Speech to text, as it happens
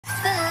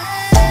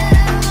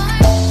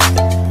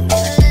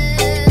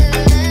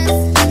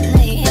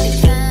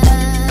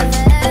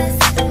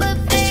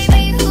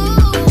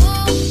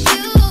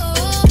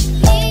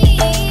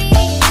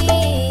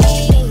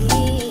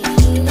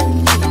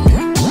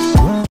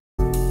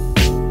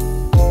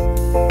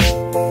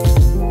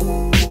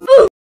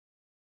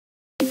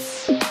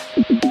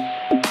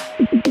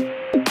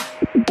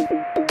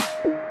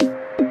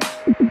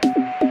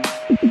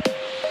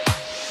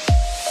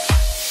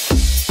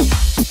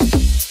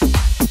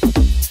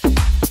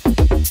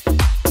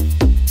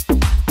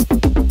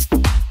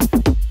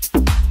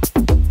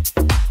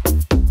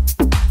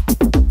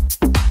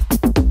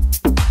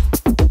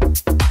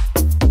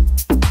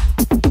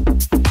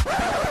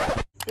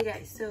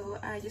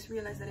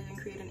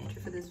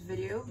intro for this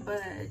video,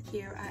 but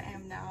here I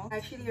am now. I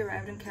actually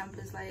arrived on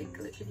campus like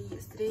literally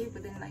yesterday,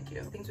 but then like, you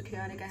know, things were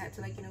chaotic. I had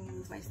to like, you know,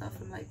 move my stuff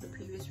from like the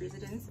previous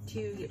residence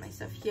to get my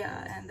stuff here,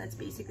 and that's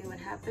basically what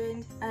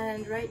happened.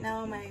 And right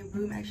now my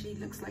room actually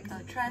looks like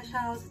a trash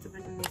house. It's a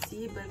bit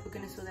messy, but we're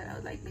gonna sort that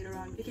out like later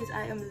on, because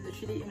I am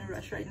literally in a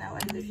rush right now.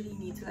 I literally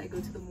need to like go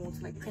to the mall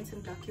to like print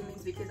some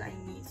documents, because I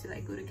need to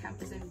like go to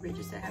campus and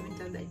register. I haven't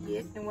done that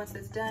yet, and once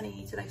that's done I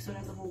need to like sort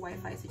out the whole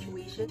Wi-Fi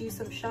situation, do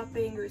some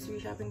shopping, grocery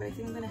shopping, but I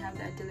think I'm gonna have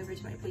that delivered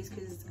to my place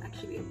because it's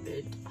actually a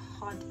bit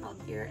hot out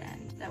here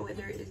and that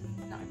weather is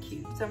not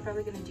cute. So I'm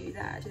probably gonna do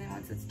that, and then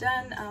once it's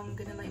done I'm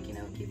gonna like, you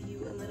know, give you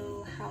a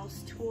little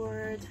house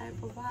tour type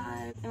of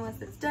vibe, and once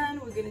that's done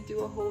we're gonna do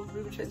a whole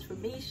room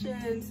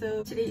transformation.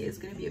 So today is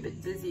gonna be a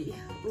bit busy.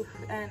 Oof.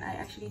 And I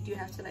actually do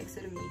have to like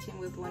set a meeting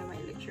with one of my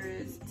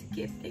lecturers to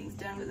get things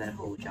done with that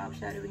whole job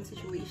shadowing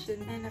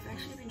situation, and I've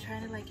actually been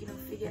trying to like, you know,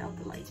 figure out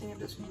the lighting of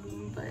this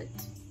room, but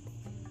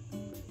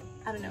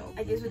I don't know.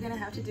 I guess we're gonna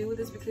have to deal with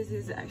this because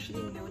there's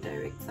actually no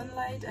direct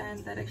sunlight, and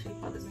that actually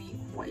bothers me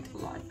quite a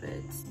lot, but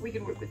we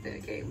can work with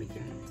it, okay? We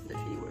can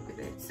literally work with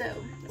it. So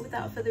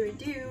without further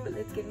ado,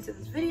 let's get into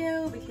this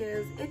video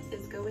because it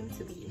is going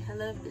to be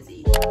hella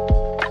busy.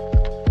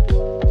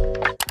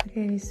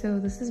 Okay, so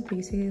this is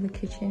basically the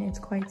kitchen. It's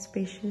quite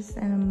spacious,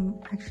 and I'm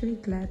actually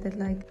glad that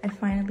like I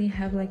finally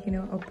have like, you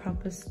know, a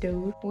proper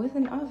stove with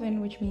an oven,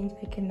 which means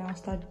I can now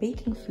start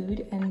baking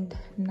food and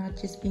not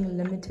just being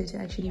limited to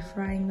actually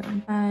frying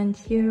them. And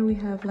here we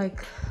have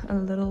like a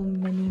little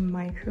mini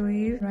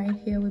microwave. Right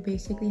here we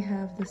basically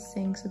have the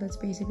sink, so that's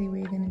basically where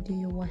you're gonna do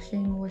your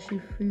washing, wash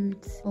your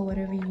fruits or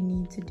whatever you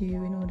need to do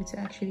in order to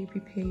actually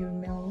prepare your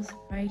meals.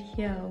 Right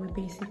here we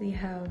basically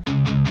have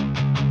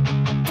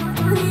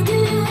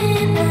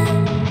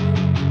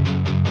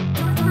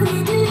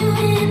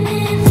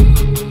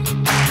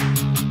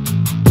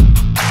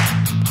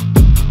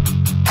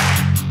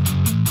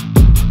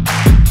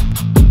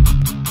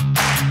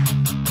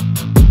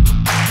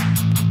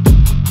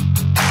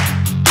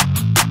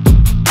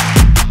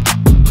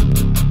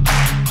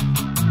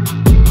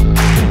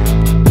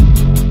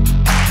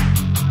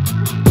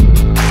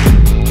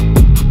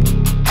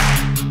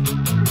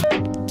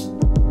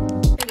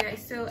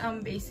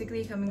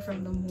coming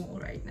from the mall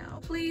right now.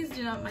 Please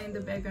do not mind the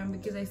background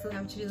because I still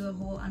have to do the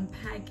whole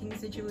unpacking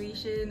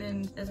situation,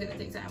 and that's gonna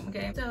take time,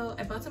 okay? So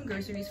I bought some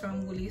groceries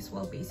from Woolies,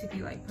 well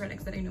basically like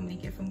products that I normally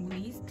get from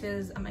Woolies,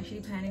 because I'm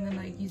actually planning on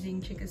like using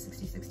Chicka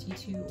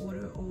 6060 to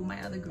order all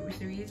my other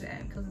groceries,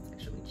 and because it's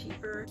actually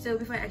cheaper. So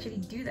before I actually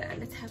do that,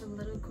 let's have a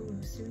little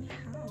grocery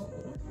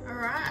haul.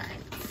 Alright,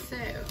 so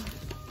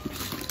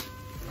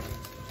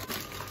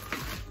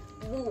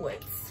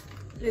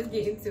let's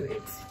get into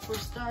it. For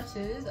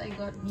starters, I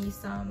got me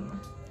some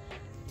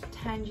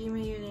tangy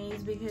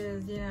mayonnaise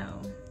because, you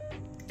know,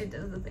 it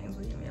does the things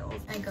with your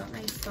meals. I got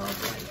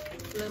myself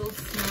like a little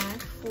snack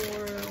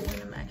for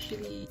when I'm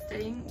actually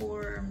studying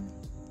or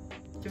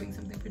doing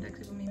something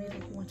productive, or maybe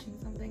like watching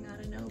something, I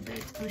don't know,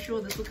 but I'm sure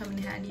this will come in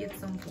handy at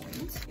some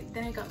point.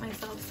 Then I got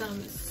myself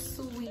some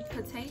sweet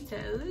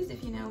potatoes.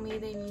 If you know me,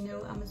 then you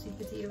know I'm a sweet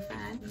potato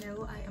fan.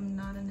 No, I am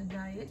not on a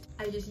diet.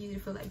 I just use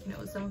it for like, you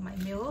know, some of my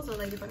meals, or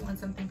like if I want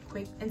something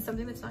quick and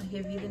something that's not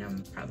heavy, then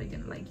I'm probably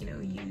gonna like, you know,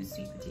 use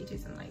sweet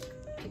potatoes and like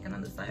chicken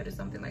on the side or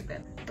something like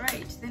that.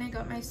 Right, then I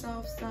got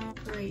myself some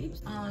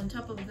grapes. On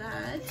top of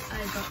that,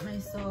 I got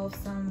myself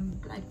some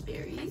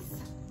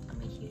blackberries. I'm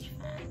a huge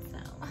fan, so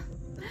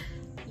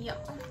yeah.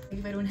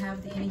 If I don't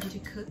have the energy to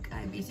cook,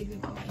 I basically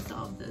got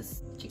myself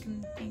this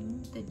chicken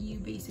thing that you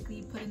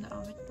basically put in the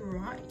oven.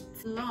 Right,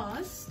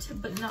 last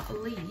but not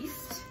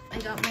least, I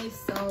got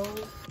myself,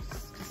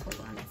 just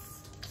hold on,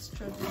 it's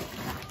struggling.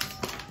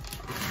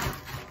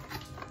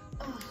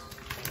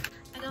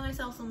 I got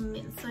myself some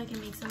mint so I can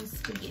make some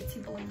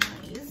spaghetti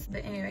bolognese.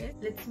 But anyway,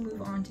 let's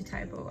move on to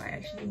typo. I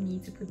actually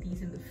need to put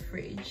these in the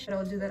fridge, but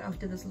I'll do that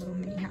after this little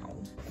mini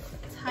haul.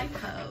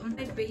 Typo.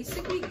 I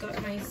basically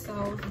got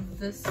myself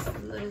this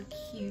little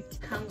cute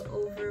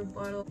hungover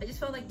bottle. I just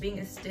felt like being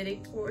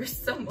aesthetic for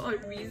some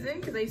odd reason,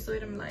 because I saw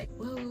it, I'm like,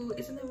 whoa,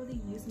 isn't that what they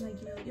use in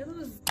like, you know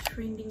those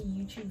trending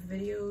YouTube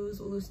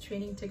videos or those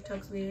trending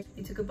TikToks where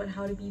they talk about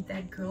how to be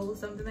that girl or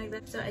something like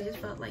that? So I just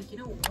felt like, you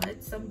know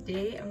what,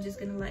 someday I'm just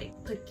gonna like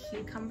put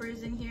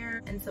cucumbers in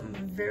here and some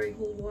very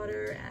cold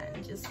water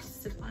and just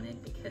sip on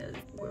it because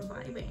we're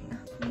vibing.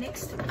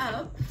 Next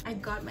up, I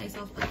got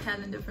myself a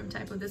calendar from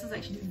Typo. This is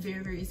actually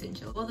very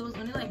essential. Well, there was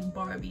only like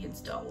Barbie and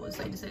Star Wars,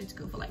 so I decided to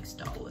go for like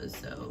Star Wars,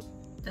 so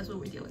that's what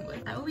we're dealing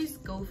with. I always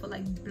go for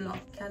like block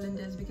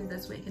calendars because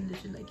that's where I can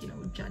literally like, you know,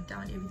 jot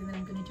down everything that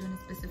I'm gonna do on a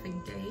specific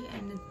day,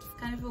 and it's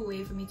kind of a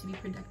way for me to be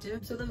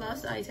productive. So the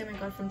last item I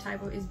got from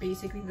Typo is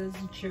basically this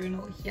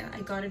journal here.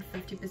 I got it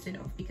 50%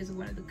 off because of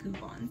one of the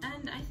coupons,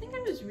 and I think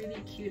it was really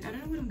cute. I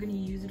don't know what I'm gonna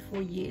use it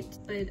for yet,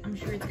 but I'm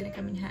sure it's gonna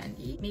come in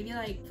handy, maybe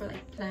like for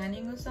like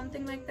planning or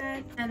something like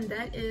that. And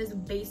that is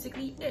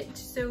basically it.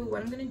 So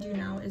what I'm gonna do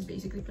now is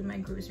basically put my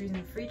groceries in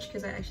the fridge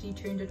because I actually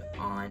turned it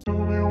on.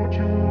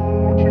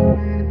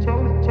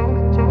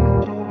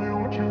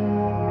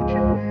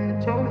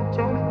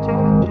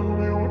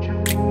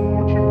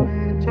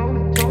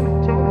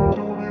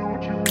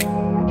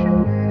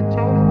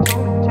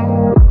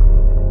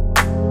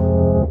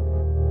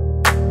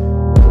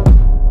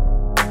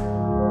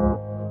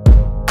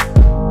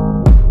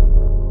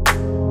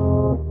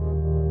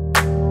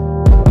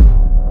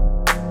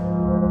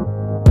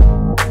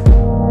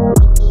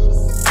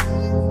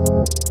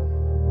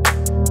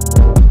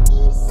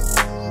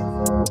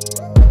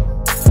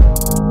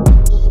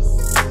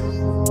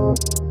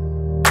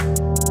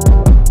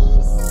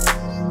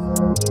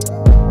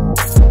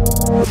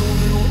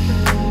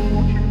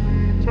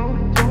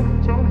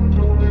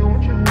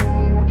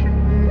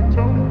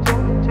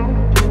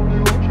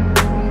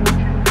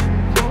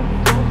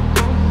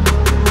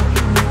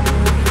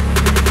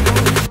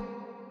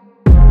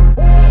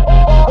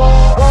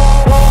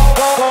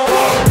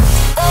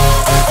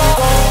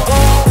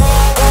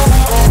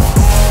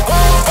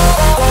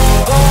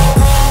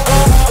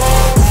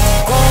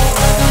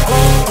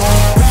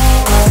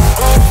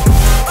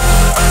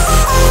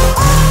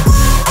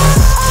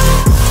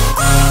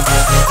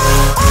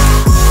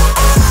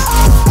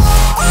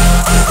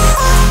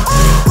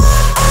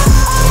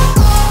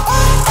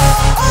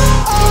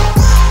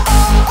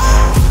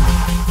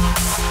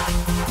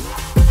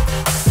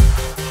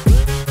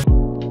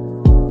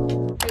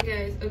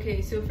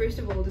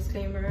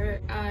 car.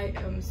 I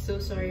am so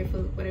sorry for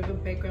whatever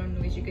background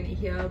noise you're gonna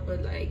hear,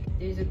 but like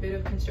there's a bit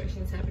of construction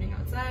that's happening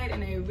outside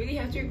and I really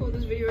have to record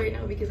this video right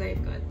now because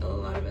I've got a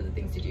lot of other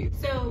things to do.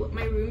 So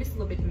my room is a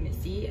little bit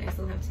messy. I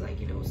still have to like,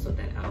 you know, sort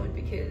that out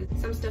because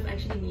some stuff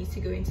actually needs to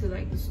go into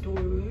like the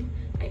storeroom.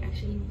 I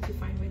actually need to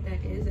find where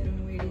that is. I don't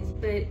know where it is,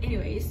 but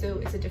anyway, so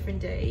it's a different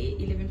day,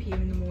 11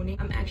 p.m. in the morning.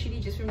 I'm actually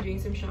just from doing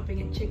some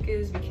shopping at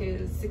Checkers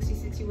because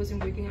 60/60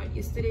 wasn't working out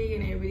yesterday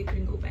and I really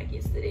couldn't go back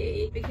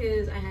yesterday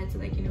because I had to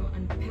like, you know,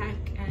 unpack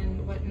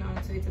and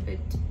whatnot, so it's a bit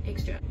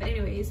extra. But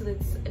anyway, so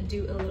let's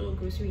do a little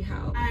grocery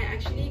haul. I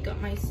actually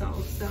got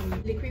myself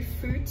some liquid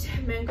fruit,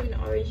 mango and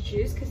orange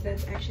juice because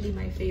that's actually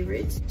my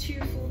favorite. 2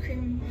 full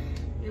cream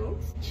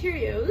milks,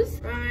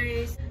 Cheerios,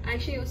 rice. I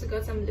actually also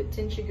got some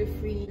Lipton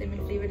sugar-free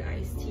lemon flavored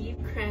iced tea,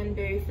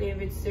 cranberry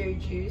flavored soy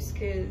juice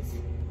because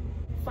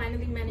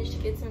finally managed to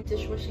get some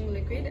dishwashing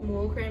liquid,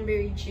 more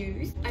cranberry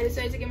juice. I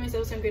decided to get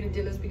myself some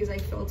grenadillas because I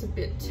felt a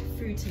bit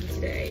fruity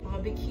today.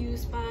 Barbecue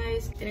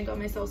spice. Then I got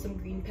myself some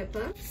green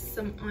pepper,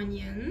 some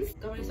onions,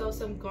 got myself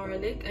some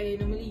garlic. I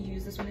normally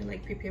use this when I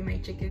like prepare my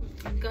chicken.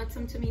 Got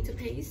some tomato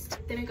paste.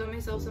 Then I got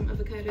myself some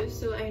avocados.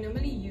 So I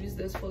normally use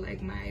this for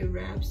like my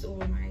wraps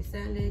or my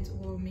salads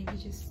or maybe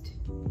just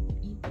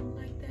eat them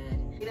like that.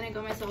 And then I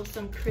got myself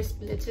some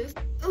crisp lettuce.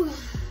 Ugh.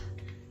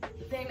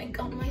 Then I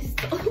got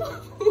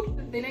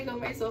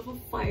myself a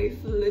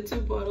 5-liter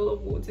bottle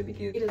of water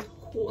because it is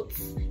hot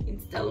in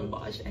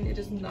Stellenbosch and it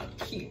is not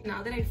cute.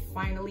 Now that I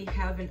finally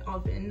have an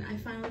oven, I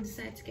finally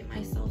decided to get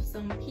myself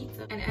some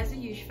pizza. And as a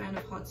huge fan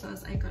of hot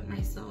sauce, I got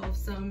myself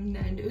some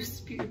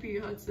Nando's piri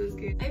hot sauce.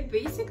 I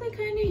basically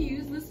kind of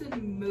use this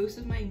in most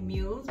of my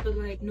meals, but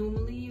like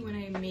normally when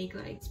I make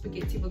like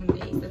spaghetti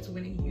bolognese, that's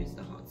when I use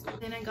the hot sauce.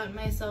 Then I got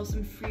myself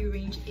some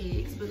free-range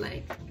eggs, but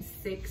like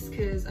 6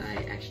 because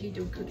I actually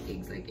don't cook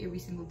eggs like every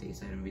single day,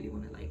 so I don't really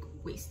want to like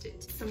waste it.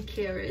 Some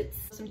carrots,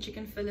 some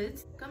chicken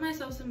fillets, got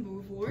myself some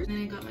boerewors,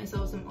 and I got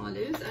myself some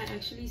olives. I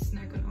actually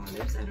snack on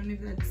olives. I don't know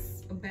if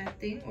that's a bad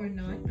thing or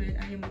not, but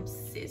I am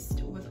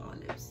obsessed with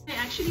olives. I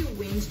actually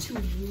went to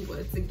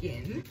Woolworths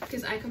again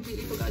because I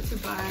completely forgot to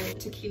buy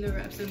tequila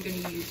wraps I'm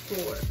gonna use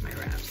for my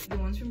wraps. The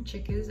ones from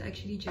Checkers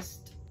actually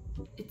just,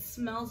 it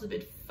smells a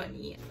bit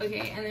funny.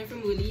 Okay, and then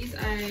from Woolies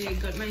I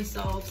got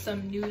myself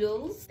some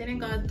noodles. Then I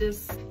got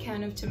this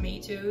can of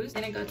tomatoes.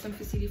 Then I got some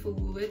fusilli for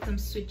Woolworths, some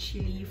sweet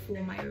chili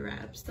for my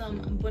wraps, some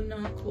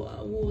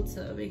Bonaqua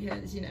water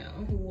because you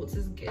know water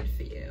is good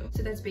for you.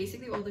 So that's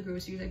basically all the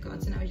groceries I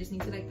got. So now I just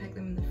need to like pack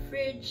them in the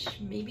fridge,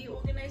 maybe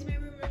organize my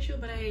room, not sure,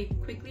 but I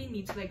quickly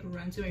need to like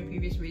run to my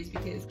previous race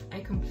because I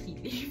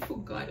completely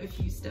forgot a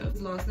few stuff.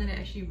 Last night I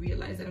actually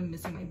realized that I'm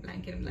missing my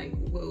blanket. I'm like,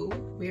 whoa,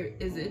 where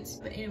is it?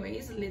 But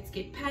anyways, let's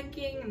get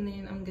packing and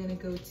then I'm gonna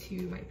go to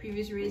my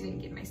previous race and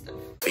get my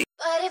stuff. But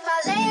if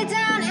I lay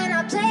down and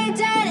I play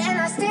dead and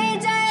I stay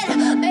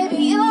dead, maybe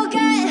you'll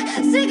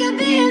get sick of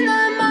being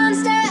the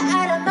monster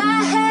out of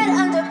my head,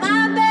 under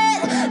my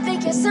bed.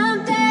 Think you're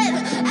something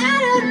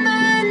out of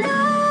my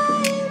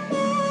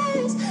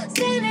nightmares.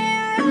 See me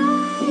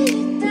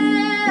right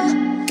there.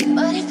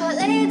 But if I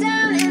lay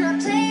down and I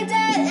play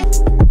dead,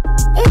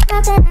 it's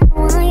not that I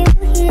want you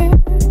here.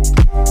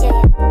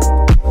 Yeah.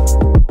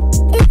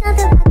 It's not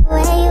the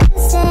way you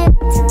said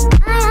to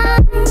my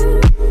eyes.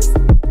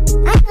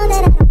 I know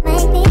that I don't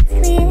make things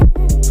clear.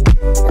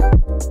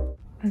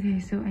 Okay,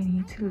 so I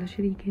need to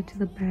literally get to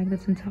the bag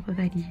that's on top of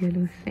that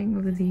yellow thing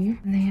over there,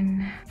 and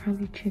then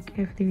probably check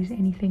if there's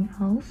anything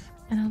else,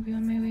 and I'll be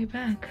on my way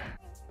back.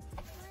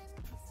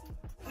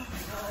 Oh my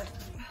god.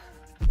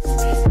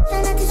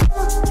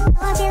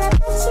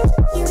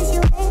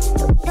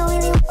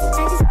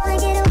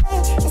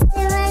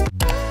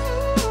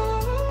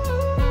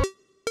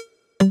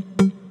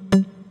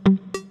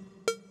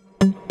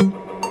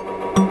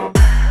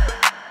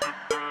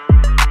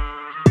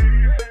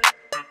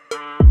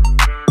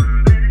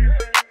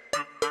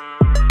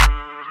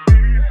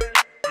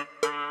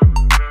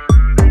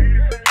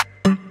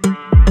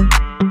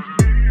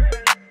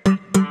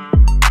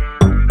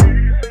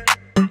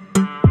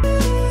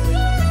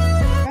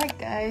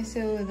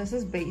 So this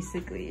is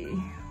basically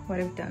what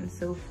I've done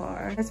so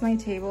far. That's my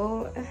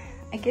table.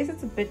 I guess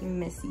it's a bit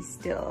messy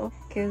still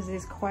because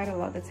there's quite a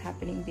lot that's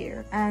happening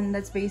there, and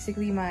that's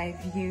basically my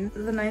view.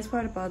 The nice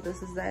part about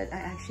this is that I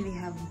actually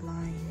have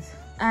blinds,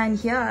 and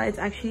here it's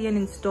actually an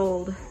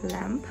installed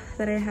lamp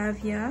that I have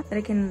here that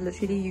I can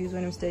literally use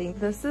when I'm studying.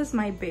 This is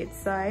my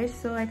bedside,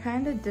 so I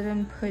kind of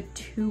didn't put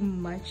too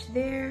much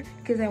there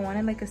because I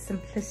wanted like a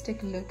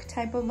simplistic look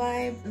type of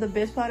vibe. The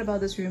best part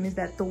about this room is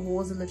that the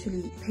walls are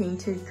literally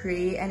painted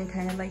gray and it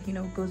kind of like, you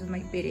know, goes with my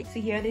bedding. So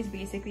here there's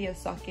basically a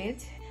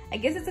socket. I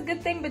guess it's a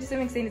good thing, but to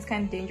some extent it's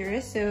kind of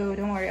dangerous, so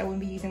don't worry, I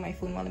won't be using my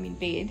phone while I'm in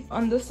bed.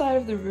 On this side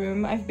of the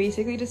room, I've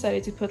basically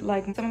decided to put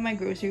like some of my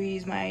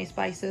groceries, my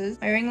spices,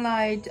 my ring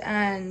light,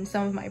 and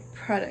some of my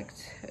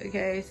product.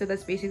 Okay, so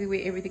that's basically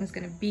where everything's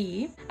gonna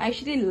be. I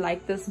actually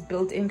like this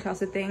built-in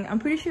closet thing. I'm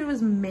pretty sure it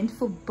was meant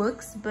for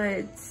books,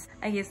 but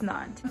I guess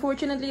not.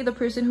 Unfortunately, the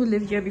person who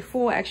lived here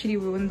before actually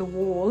ruined the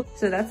wall,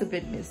 so that's a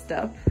bit messed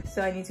up.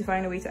 So I need to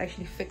find a way to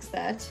actually fix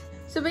that.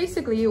 So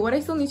basically what I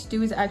still need to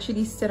do is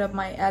actually set up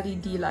my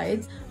LED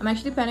lights. I'm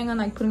actually planning on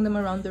like putting them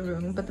around the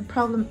room, but the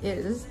problem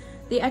is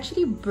they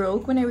actually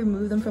broke when I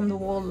removed them from the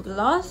wall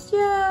last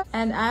year,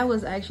 and I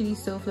was actually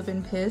so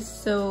flippin'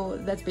 pissed. So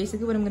that's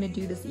basically what I'm gonna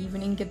do this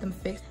evening, get them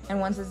fixed, and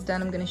once it's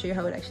done I'm gonna show you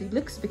how it actually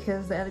looks,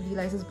 because the LED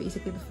lights is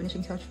basically the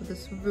finishing touch for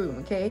this room,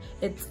 okay?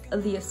 It's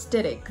the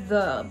aesthetic,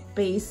 the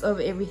base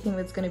of everything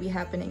that's gonna be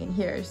happening in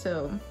here.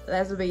 So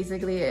that's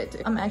basically it.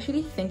 I'm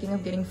actually thinking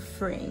of getting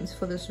frames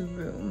for this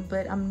room,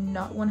 but I'm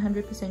not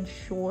 100%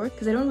 sure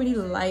because I don't really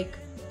like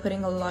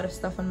putting a lot of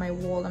stuff on my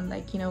wall. I'm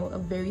like, you know, a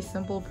very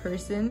simple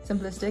person,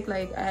 simplistic.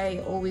 Like I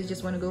always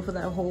just want to go for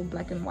that whole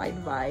black and white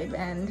vibe,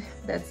 and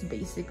that's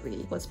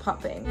basically what's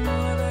popping.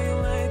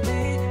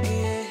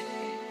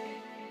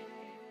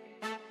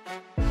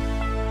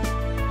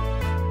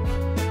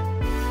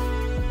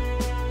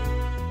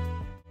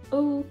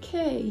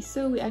 Okay,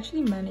 so we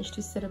actually managed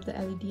to set up the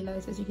LED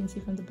lights, as you can see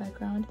from the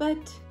background, but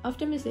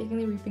after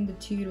mistakenly reaping the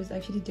two, it was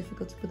actually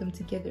difficult to put them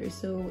together.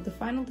 So the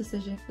final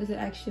decision was to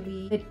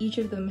actually let each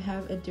of them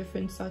have a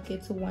different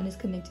socket. So one is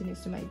connected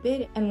next to my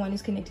bed and one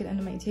is connected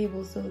under my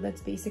table. So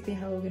that's basically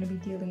how we're going to be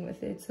dealing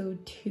with it. So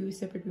two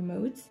separate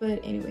remotes.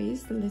 But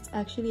anyways, let's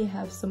actually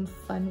have some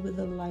fun with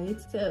the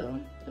lights. So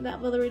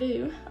without further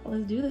ado,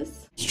 let's do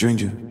this.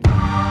 Stranger.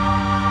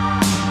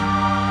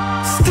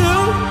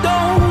 Still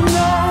don't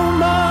know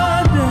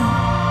my name.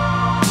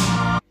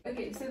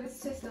 Okay, so let's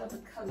test out the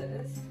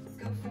colors. Let's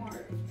go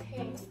for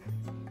pink.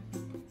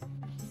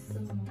 So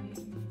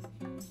annoying.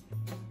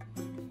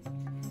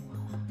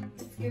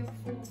 Let's go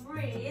for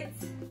red.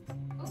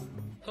 Oh.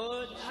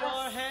 Put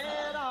your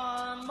head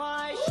on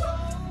my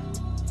shoulder.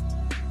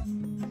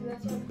 So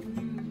that's what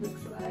blue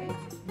looks like.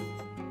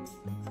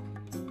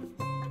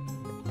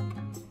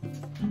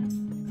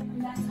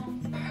 And that's on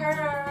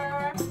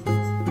purple.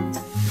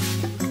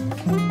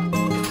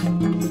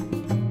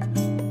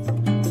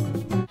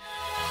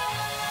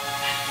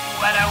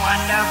 What a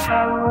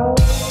wonderful